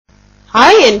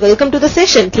Hi and welcome to the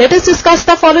session. Let us discuss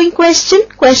the following question.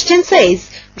 Question says,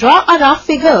 draw a rough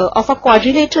figure of a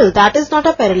quadrilateral that is not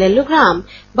a parallelogram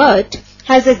but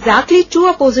has exactly two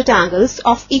opposite angles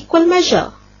of equal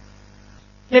measure.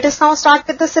 Let us now start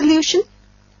with the solution.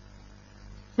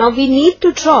 Now we need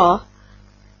to draw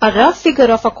a rough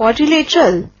figure of a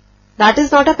quadrilateral that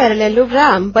is not a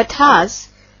parallelogram but has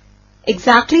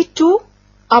exactly two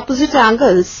opposite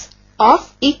angles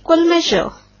of equal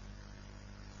measure.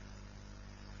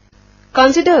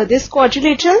 Consider this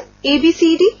quadrilateral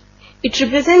ABCD. It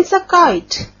represents a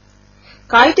kite.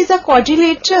 Kite is a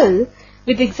quadrilateral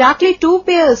with exactly two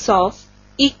pairs of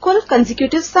equal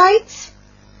consecutive sides.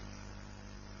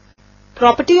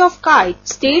 Property of kite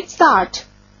states that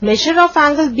measure of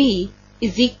angle B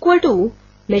is equal to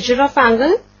measure of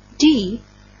angle D,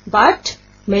 but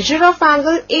measure of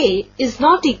angle A is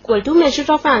not equal to measure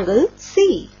of angle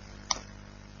C.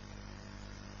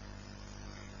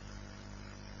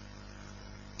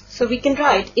 So we can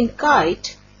write in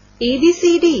kite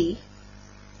ABCD,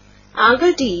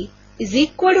 angle D is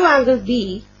equal to angle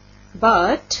B,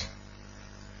 but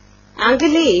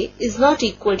angle A is not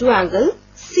equal to angle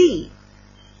C.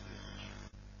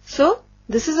 So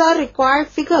this is our required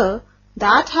figure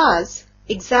that has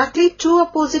exactly two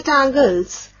opposite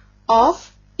angles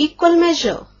of equal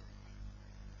measure.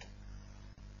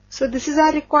 So this is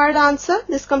our required answer.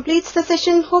 This completes the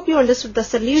session. Hope you understood the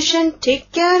solution.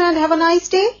 Take care and have a nice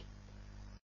day.